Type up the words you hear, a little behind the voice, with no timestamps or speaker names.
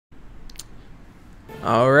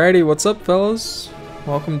Alrighty, what's up, fellas?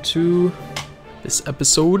 Welcome to this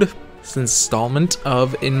episode, this installment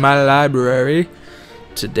of In My Library.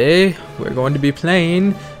 Today, we're going to be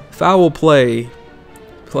playing Foul Play.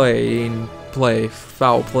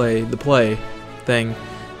 Foul Play, the play thing.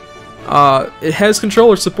 It has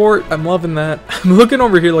controller support. I'm loving that. I'm looking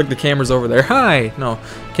over here like the camera's over there. Hi! No,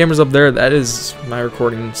 camera's up there. That is my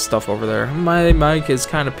recording stuff over there. My mic is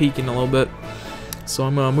kind of peaking a little bit, so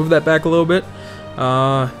I'm gonna move that back a little bit.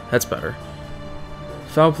 That's better.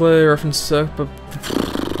 Foul play reference. We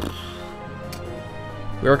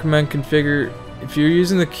recommend configure. If you're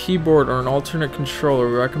using the keyboard or an alternate controller,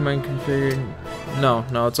 we recommend configuring. No,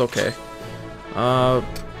 it's okay.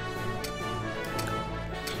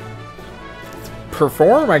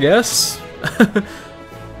 Perform, I guess.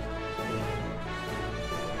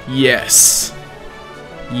 Yes.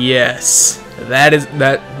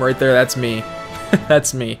 That right there. That's me.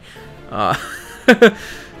 That's me.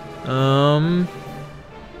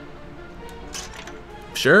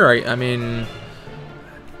 Sure. I mean,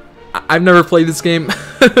 I've never played this game.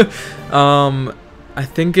 I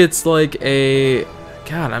think it's like a.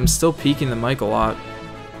 God, I'm still peeking the mic a lot.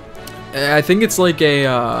 I think it's like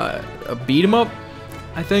a beat 'em up.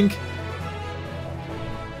 I think.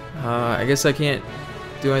 I guess I can't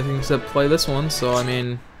do anything except play this one. So I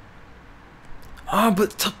mean.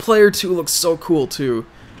 But player 2 looks so cool too.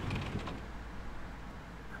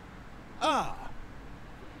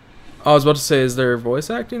 I was about to say, is there voice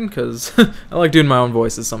acting? Because I like doing my own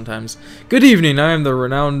voices sometimes. Good evening, I am the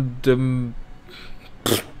renowned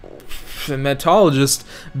metologist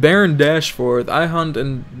Baron Dashforth. I hunt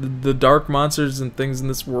the dark monsters and things in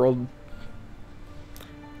this world.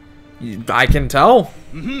 I can tell.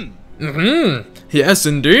 Yes,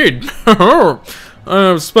 indeed. I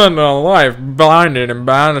have spent a life blinded and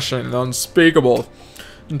banishing the unspeakable.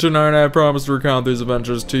 And tonight I promise to recount these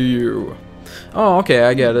adventures to you. Oh, okay,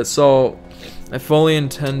 I get it. So, I fully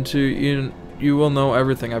intend to. You will know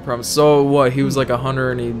everything, I promise. So, what? He was like a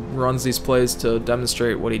hunter and he runs these plays to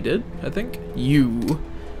demonstrate what he did, I think? You. ...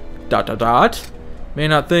 May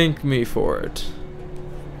not thank me for it.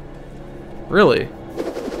 Really?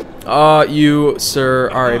 You, sir,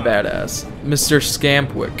 are a badass. Mr.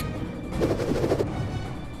 Scampwick.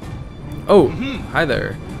 Oh, hi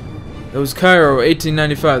there. It was Cairo,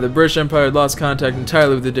 1895. The British Empire had lost contact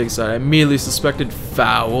entirely with the dig site. I immediately suspected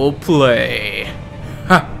foul play.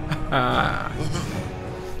 Ha ha.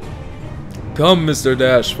 Come, Mr.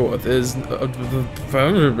 Dashforth. Is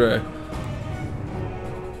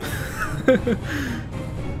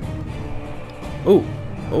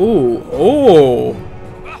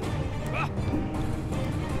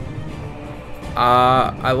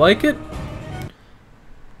I like it.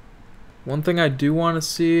 One thing I do want to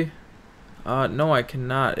see. No, I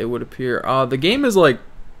cannot. It would appear. The game is like,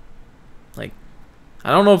 I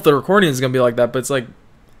don't know if the recording is gonna be like that, but it's like,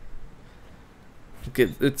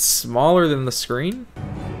 it's smaller than the screen.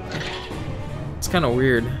 It's kind of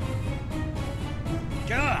weird.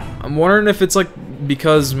 I'm wondering if it's like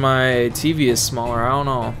because my TV is smaller. I don't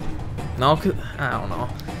know. No, I don't know.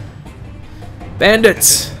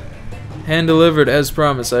 Bandits, hand delivered as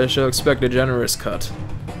promised. I shall expect a generous cut.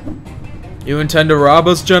 You intend to rob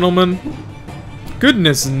us, gentlemen?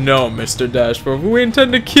 Goodness no, Mr. Dashforth. We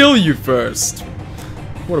intend to kill you first.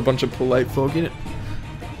 What a bunch of polite folk. You know,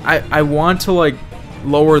 I want to like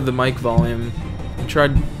lower the mic volume. I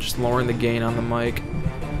tried just lowering the gain on the mic.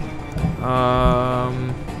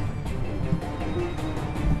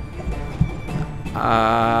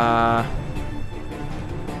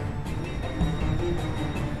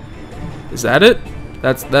 Is that it?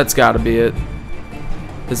 That's gotta be it.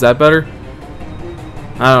 Is that better?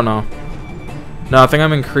 I don't know. No, I think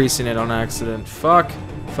I'm increasing it on accident. Fuck.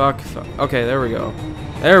 Okay, there we go.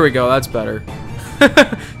 That's better.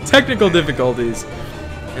 Technical difficulties.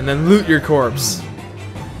 And then loot your corpse.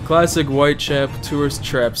 Classic Whitechap tourist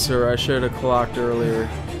trap, sir. I should have clocked earlier.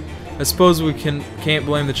 I suppose we can't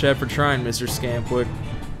blame the chap for trying, Mr. Scampwick.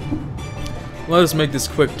 Let us make this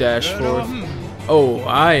quick, Dashforth. Oh,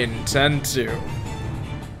 I intend to.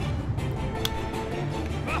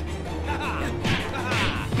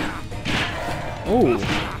 Oh.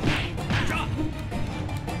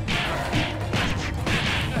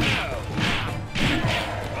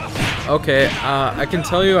 Okay, I can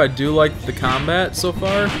tell you I do like the combat so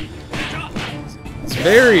far. It's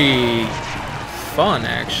very fun,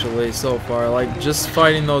 actually, so far. Like, just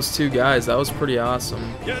fighting those two guys, that was pretty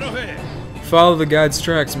awesome. Follow the guide's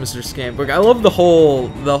tracks, Mr. Scampwick. I love the whole,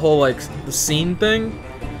 like, the scene thing.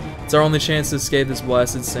 It's our only chance to escape this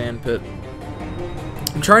blasted sand pit.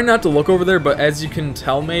 I'm trying not to look over there, but as you can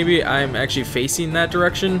tell, maybe I'm actually facing that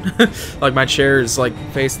direction. Like my chair is like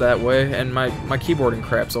faced that way, and my keyboard and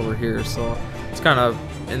crap's over here, so it's kind of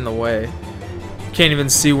in the way. Can't even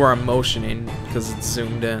see where I'm motioning because it's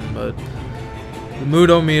zoomed in, but the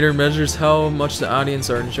moodometer measures how much the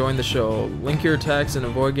audience are enjoying the show. Link your attacks and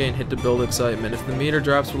avoid getting hit to build excitement. If the meter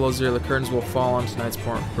drops below 0, the curtains will fall on tonight's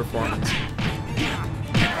performance.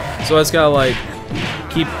 So I just gotta like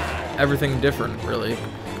keep everything different, really.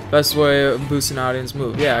 Best way of boosting audience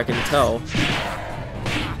move. Yeah, I can tell.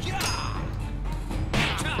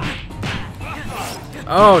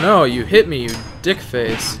 Oh no, you hit me, you dick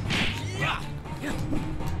face.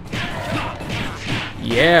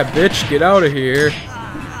 Yeah, bitch, get out of here.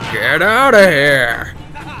 Get out of here.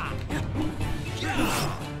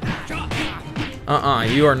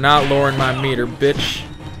 You are not lowering my meter, bitch.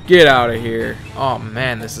 Get out of here. Oh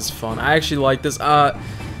man, this is fun. I actually like this.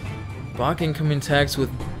 Block incoming attacks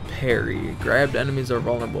with parry. Grabbed enemies are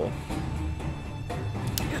vulnerable.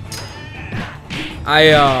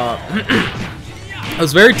 I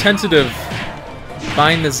was very tentative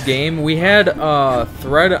buying this game. We had a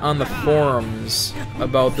thread on the forums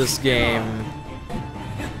about this game,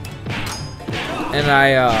 and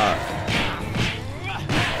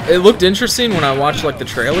it looked interesting when I watched like the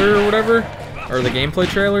trailer or whatever, or the gameplay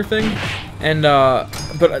trailer thing, and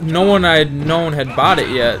but no one I had known had bought it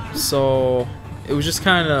yet, so it was just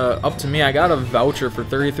kind of up to me. I got a voucher for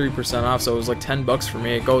 33% off, so it was like 10 bucks for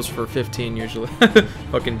me. It goes for 15 usually.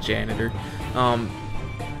 Fucking janitor.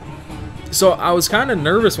 So I was kind of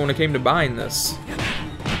nervous when it came to buying this,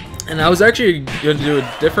 and I was actually going to do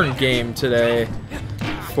a different game today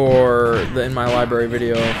for the In My Library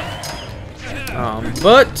video,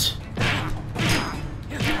 but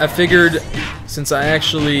I figured since I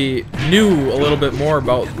actually knew a little bit more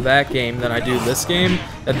about that game than I do this game,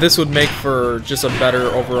 that this would make for just a better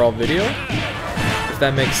overall video, if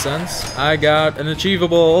that makes sense. I got an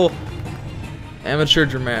achievable amateur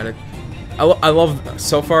dramatic. I love,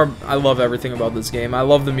 so far, I love everything about this game. I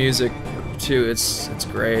love the music, too. It's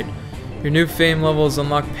great. Your new fame levels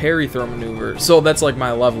unlock parry throw maneuver. So that's like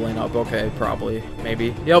my leveling up. Okay, probably.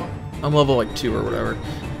 Maybe. Yep. I'm level like 2 or whatever.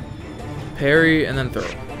 Parry and then throw.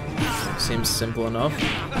 Seems simple enough.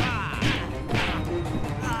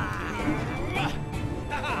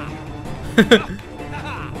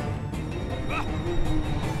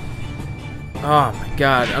 Oh my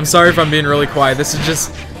god. I'm sorry if I'm being really quiet. This is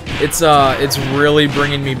just... It's really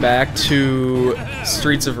bringing me back to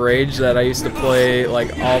Streets of Rage that I used to play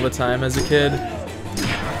like all the time as a kid.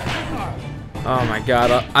 Oh my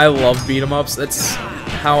god, I love beat 'em ups. That's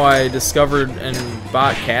how I discovered and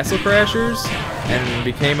bought Castle Crashers and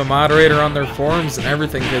became a moderator on their forums and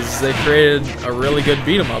everything, because they created a really good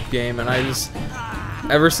beat 'em up game, and I just,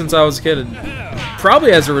 ever since I was a kid,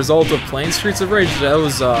 probably as a result of playing Streets of Rage, that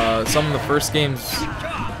was some of the first games.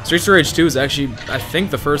 Streets of Rage 2 is actually, I think,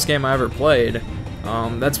 the first game I ever played.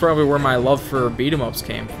 That's probably where my love for beat-em-ups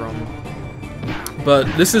came from. But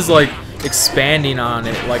this is like expanding on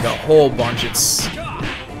it like a whole bunch. It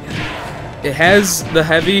has the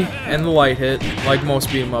heavy and the light hit, like most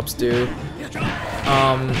beat-em-ups do.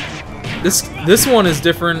 This one is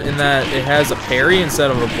different in that it has a parry instead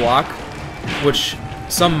of a block, which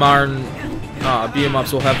some modern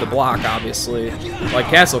beat-em-ups will have the block, obviously, like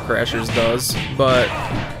Castle Crashers does, but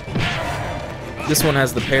this one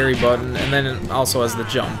has the parry button, and then it also has the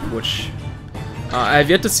jump, which I have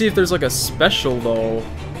yet to see if there's like a special, though.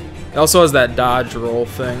 It also has that dodge roll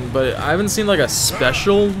thing, but I haven't seen like a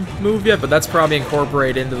special move yet, but that's probably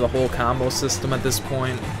incorporated into the whole combo system at this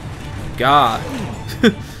point. God.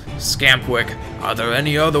 Scampwick, are there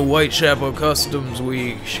any other Whitechapel customs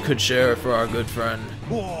we could share for our good friend?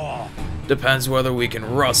 Depends whether we can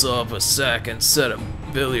rustle up a sack and set up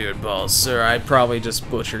billiard balls, sir. I probably just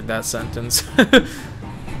butchered that sentence.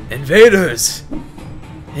 Invaders!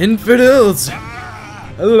 Infidels!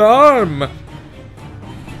 Alarm!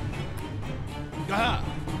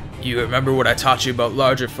 You remember what I taught you about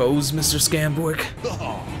larger foes, Mr. Scambwick?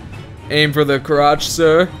 Aim for the crotch,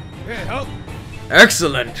 sir.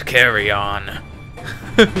 Excellent, carry on.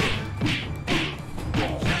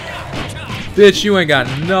 Bitch, you ain't got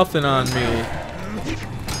nothing on me.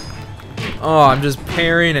 Oh, I'm just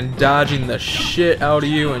parrying and dodging the shit out of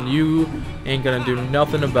you, and you ain't gonna do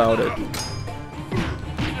nothing about it.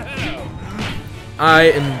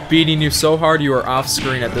 I am beating you so hard you are off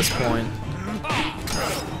screen at this point.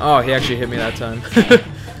 Oh, he actually hit me that time.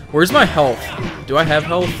 Where's my health? Do I have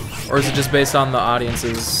health? Or is it just based on the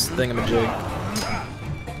audience's thingamajig?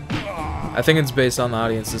 I think it's based on the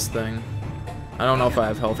audience's thing. I don't know if I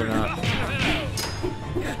have health or not.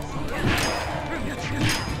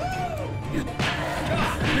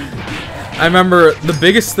 I remember the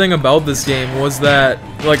biggest thing about this game was that,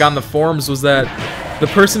 like on the forums, was that the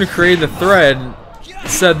person who created the thread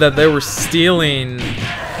said that they were stealing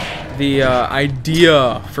the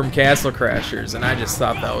idea from Castle Crashers, and I just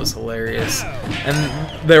thought that was hilarious.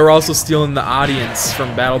 And they were also stealing the audience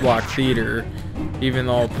from Battle Block Theater, even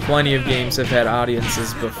though plenty of games have had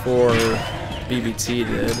audiences before BBT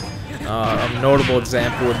did. A notable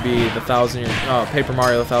example would be the Paper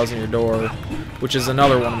Mario: The Thousand Year Door, which is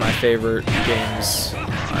another one of my favorite games,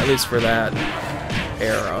 at least for that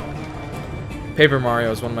era. Paper Mario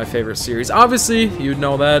is one of my favorite series. Obviously, you'd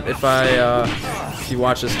know that if you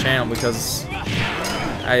watch this channel, because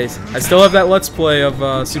I still have that Let's Play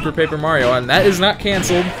of Super Paper Mario, and that is not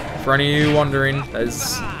canceled. For any of you wondering, that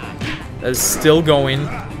is still going.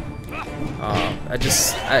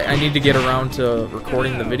 I need to get around to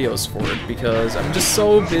recording the videos for it because I'm just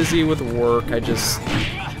so busy with work. I've just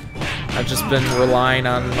been relying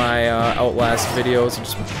on my Outlast videos and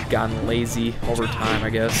just gotten lazy over time, I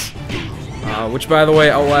guess. Which, by the way,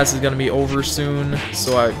 Outlast is going to be over soon,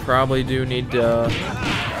 so I probably do need to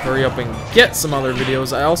hurry up and get some other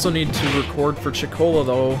videos. I also need to record for Chicola,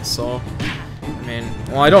 though, so, I mean,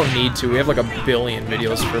 well, I don't need to. We have like a billion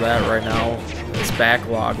videos for that right now. It's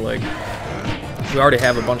backlog, like, we already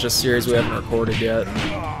have a bunch of series we haven't recorded yet.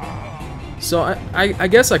 So I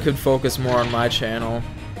guess I could focus more on my channel.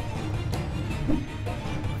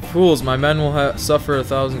 Fools, my men will suffer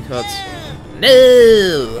 1,000 cuts.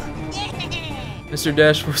 No! Mr.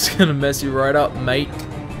 Dashforth's gonna mess you right up, mate.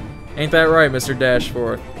 Ain't that right, Mr.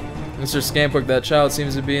 Dashforth? Mr. Scampook, that child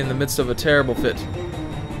seems to be in the midst of a terrible fit.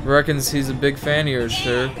 Reckons he's a big fan of yours,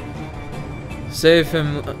 sure. Save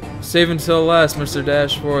until last, Mr.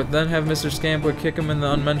 Dashforth, then have Mr. Scampook kick him in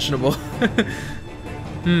the unmentionable.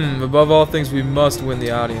 Above all things, we must win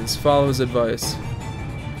the audience. Follow his advice.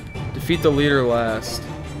 Defeat the leader last.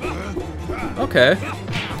 Okay.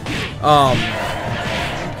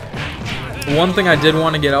 One thing I did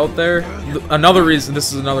want to get out there,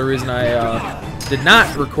 this is another reason I did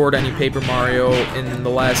not record any Paper Mario in the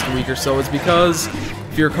last week or so, is because,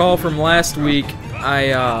 if you recall from last week,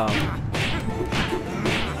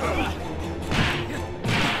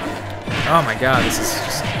 oh my god, this is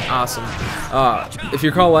just awesome. If you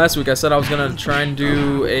recall last week, I said I was going to try and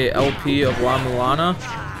do a LP of La Mulana.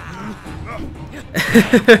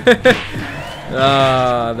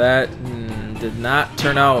 That did not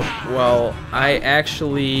turn out well. I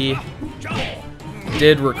actually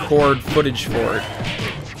did record footage for it.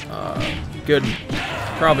 Good,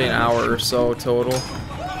 probably an hour or so total.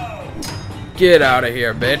 Get out of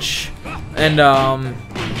here, bitch. And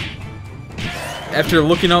after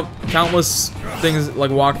looking up countless things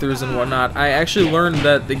like walkthroughs and whatnot, I actually learned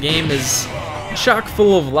that the game is chock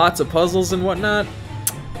full of lots of puzzles and whatnot.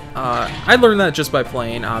 I learned that just by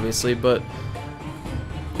playing, obviously, but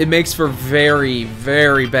it makes for very,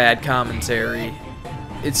 very bad commentary.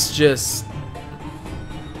 It's just,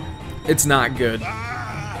 it's not good.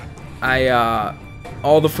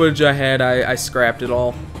 All the footage I had, I scrapped it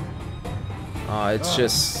all. It's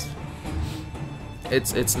just,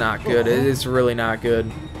 it's not good. It is really not good.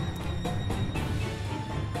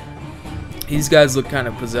 These guys look kind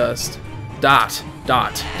of possessed. Dot,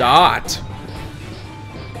 dot, dot.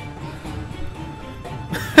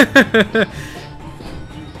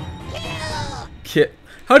 Kit.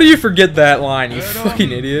 How do you forget that line, you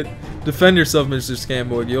fucking idiot? Defend yourself, Mr.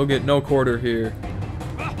 Scamboy. You'll get no quarter here.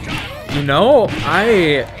 You know,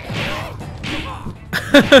 I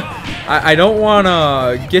don't want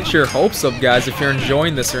to get your hopes up, guys, if you're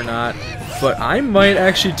enjoying this or not, but I might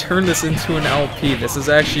actually turn this into an LP. This is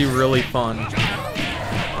actually really fun.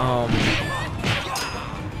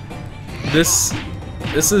 This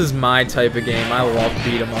is my type of game. I love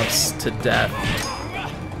beat-em-ups to death.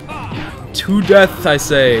 To death, I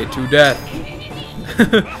say. To death.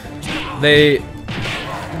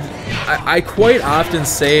 I quite often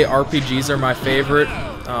say RPGs are my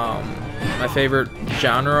favorite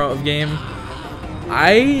genre of game.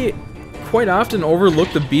 I quite often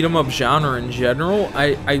overlook the beat-em-up genre in general.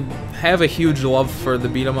 I have a huge love for the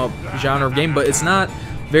beat-em-up genre of game, but it's not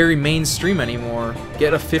very mainstream anymore.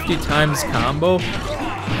 Get a 50 times combo.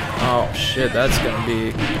 Oh shit, that's gonna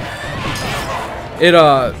be it.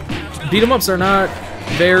 Beat-em-ups are not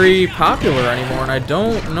very popular anymore, and I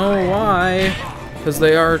don't know why, because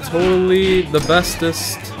they are totally the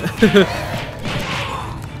bestest.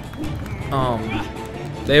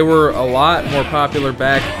 They were a lot more popular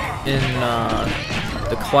back in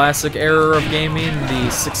the classic era of gaming, the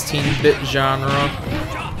 16-bit genre,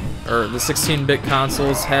 or the 16-bit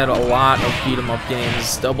consoles had a lot of beat-em-up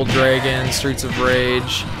games. Double Dragon, Streets of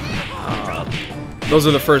Rage, those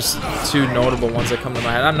are the first two notable ones that come to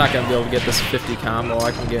my head. I'm not gonna be able to get this 50 combo,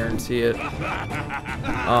 I can guarantee it.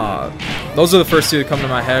 Those are the first two that come to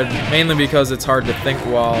my head, mainly because it's hard to think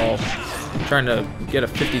while trying to get a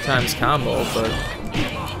 50 times combo, but...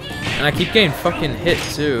 And I keep getting fucking hit,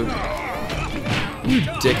 too. You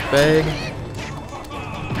dickbag.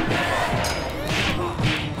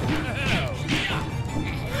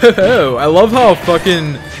 I love how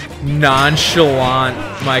fucking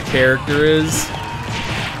nonchalant my character is.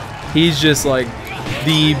 He's just like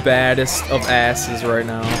the baddest of asses right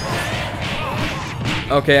now.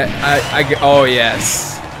 Okay, oh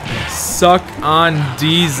yes. Suck on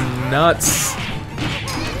D's nuts.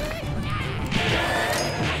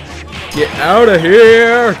 Get out of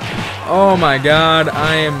here! Oh my god,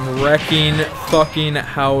 I am wrecking fucking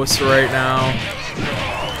house right now.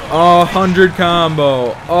 Oh, 100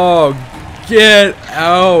 combo. Oh, get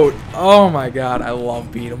out. Oh my god, I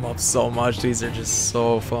love beat 'em up so much. These are just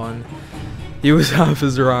so fun. He was off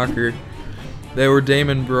his rocker. They were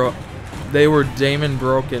Damon broken,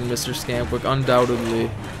 Mr. Scampwick,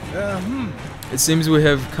 undoubtedly. It seems we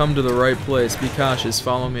have come to the right place. Be cautious,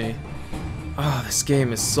 follow me. Oh, this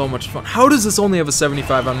game is so much fun. How does this only have a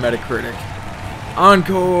 75 on Metacritic?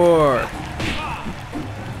 Encore!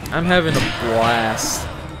 I'm having a blast.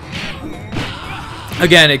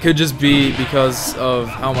 Again, it could just be because of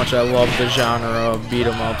how much I love the genre of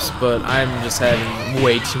beat-em-ups, but I'm just having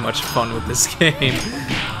way too much fun with this game.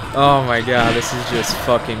 Oh my god, this is just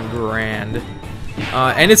fucking grand.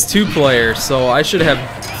 And it's 2 players, so I should have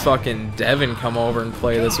fucking Devin come over and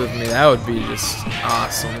play this with me. That would be just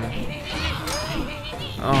awesome.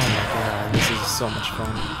 Oh my god, this is so much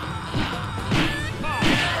fun.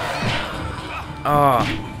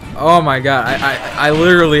 Oh my god, I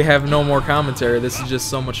literally have no more commentary. This is just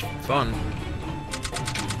so much fun.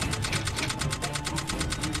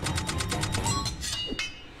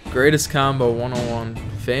 Greatest combo 101.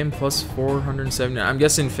 Fame plus 470. I'm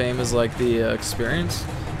guessing fame is like the experience.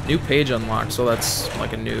 New page unlocked, so that's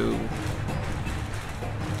like a new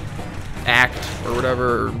act or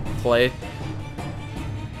whatever, or play.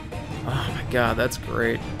 Oh my god, that's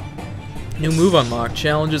great. New move unlocked.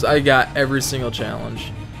 Challenges, I got every single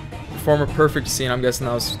challenge. Perform a perfect scene, I'm guessing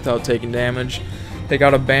that was without taking damage. Take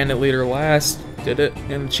out a bandit leader last, did it.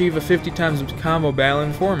 And achieve a 50 times combo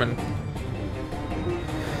battling foreman.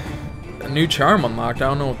 A new charm unlocked, I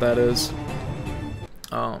don't know what that is.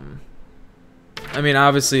 I mean,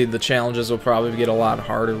 obviously the challenges will probably get a lot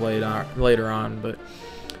harder later on, but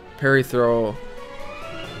parry throw...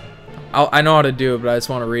 I know how to do it, but I just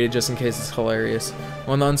want to read it just in case it's hilarious.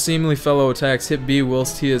 When the unseemly fellow attacks, hit B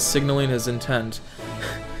whilst he is signaling his intent.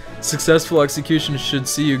 Successful execution should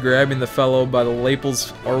see you grabbing the fellow by the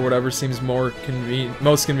lapels or whatever seems most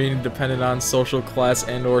convenient depending on social class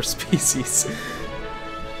and or species.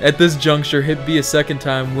 At this juncture, hit B a second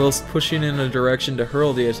time whilst pushing in a direction to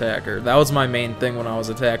hurl the attacker. That was my main thing when I was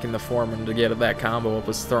attacking the foreman to get that combo up,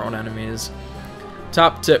 was throwing enemies.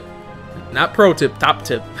 Top tip. Not pro tip, top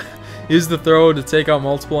tip. Use the throw to take out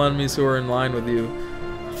multiple enemies who are in line with you.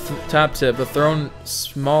 Top tip, a thrown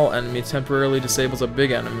small enemy temporarily disables a big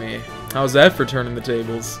enemy. How's that for turning the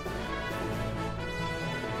tables?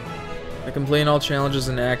 By completing all challenges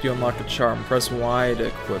in Act, you unlock a charm. Press Y to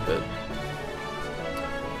equip it.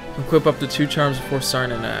 Equip up to 2 charms before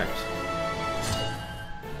starting an Act.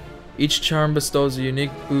 Each charm bestows a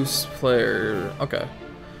unique boost player. Okay.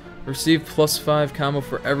 Receive +5 combo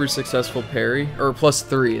for every successful parry. Or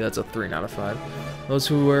 +3, that's a 3 not a 5. Those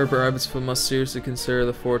who wear rabbit's foot must seriously consider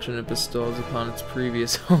the fortune it bestows upon its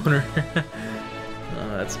previous owner. Oh,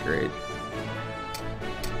 that's great.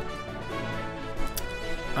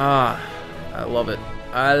 Ah, I love it.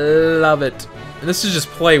 I love it. And this is just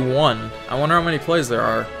play 1. I wonder how many plays there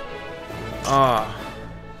are. Ah.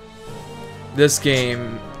 This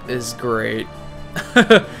game is great.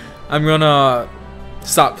 I'm gonna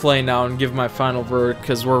stop playing now and give my final verdict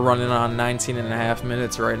because we're running on 19.5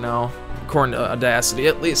 minutes right now. According to Audacity,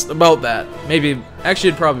 at least about that. Maybe, actually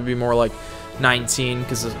it'd probably be more like 19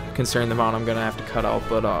 because considering the amount I'm gonna have to cut out,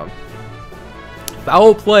 but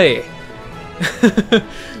foul play.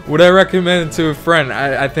 Would I recommend it to a friend?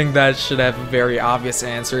 I think that should have a very obvious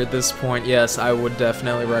answer at this point. Yes, I would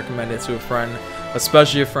definitely recommend it to a friend,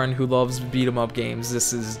 especially a friend who loves beat 'em up games.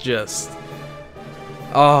 This is just,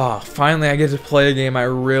 oh, finally I get to play a game I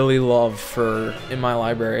really love in my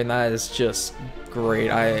library, and that is just great.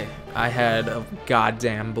 I had a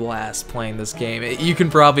goddamn blast playing this game. You can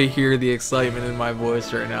probably hear the excitement in my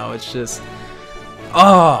voice right now. It's just,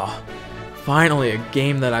 oh, finally a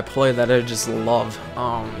game that I play that I just love.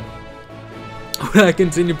 Would I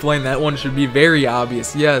continue playing? That one should be very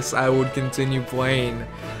obvious. Yes, I would continue playing.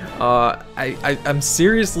 I'm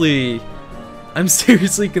seriously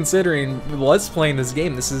considering let's playing this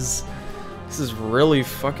game. This is really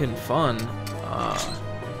fucking fun.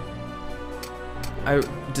 I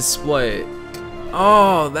display.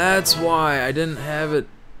 Oh, that's why I didn't have it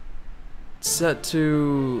set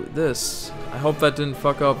to this. I hope that didn't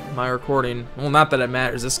fuck up my recording. Well, not that it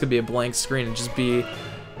matters. This could be a blank screen and just be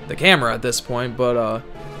the camera at this point, but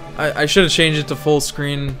I should have changed it to full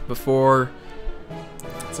screen before.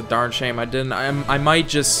 It's a darn shame I didn't. I might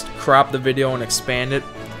just crop the video and expand it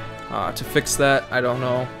to fix that. I don't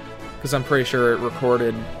know, because I'm pretty sure it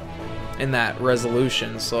recorded in that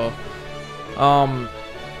resolution. So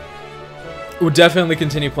would definitely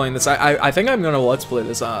continue playing this. I think I'm gonna let's play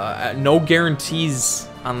this. No guarantees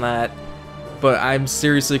on that, but I'm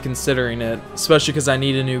seriously considering it, especially because I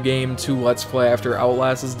need a new game to let's play after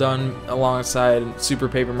Outlast is done alongside Super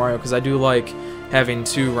Paper Mario, because I do like having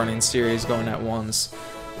two running series going at once.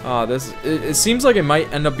 It seems like it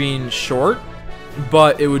might end up being short,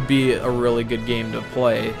 but it would be a really good game to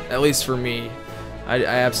play, at least for me. I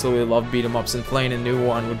absolutely love beat 'em ups, and playing a new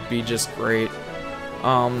one would be just great.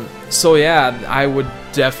 So yeah, I would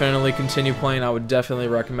definitely continue playing. I would definitely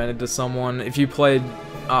recommend it to someone. If you played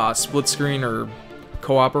split screen or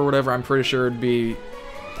co-op or whatever, I'm pretty sure it'd be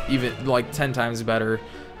even like 10 times better.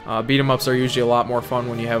 Beat 'em ups are usually a lot more fun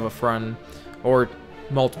when you have a friend or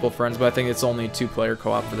multiple friends, but I think it's only 2-player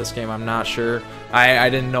co-op for this game. I'm not sure. I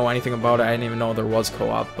didn't know anything about it. I didn't even know there was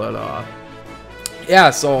co-op, but yeah,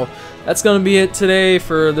 so that's gonna be it today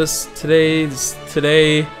for this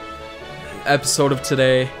today episode of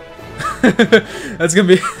today. That's gonna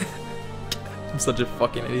be I'm such a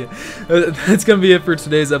fucking idiot. That's gonna be it for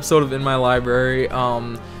today's episode of In My Library.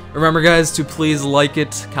 Remember guys to please like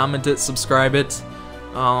it, comment it, subscribe it,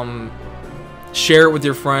 share it with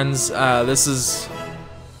your friends. This is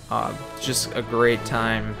just a great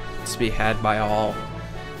time to be had by all.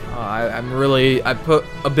 I put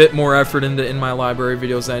a bit more effort into In My Library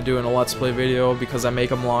videos than I do in a Let's Play video, because I make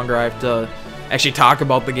them longer. I have to actually talk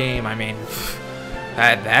about the game. I mean,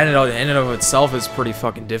 that in and of itself is pretty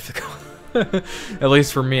fucking difficult. At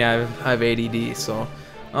least for me, I have ADD, so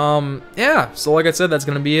yeah, so like I said, that's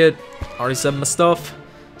gonna be it. Already said my stuff,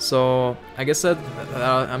 so I guess that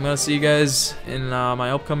I'm gonna see you guys in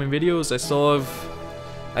my upcoming videos. I still have,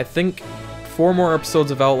 I think, 4 more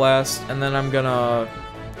episodes of Outlast, and then I'm gonna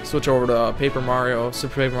switch over to Super Paper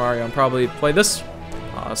Mario, and probably play this.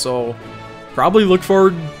 So probably look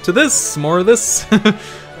forward to this, more of this.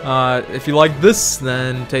 If you like this,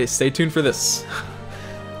 then stay tuned for this.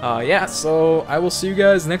 Yeah, so I will see you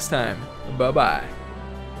guys next time. Bye-bye.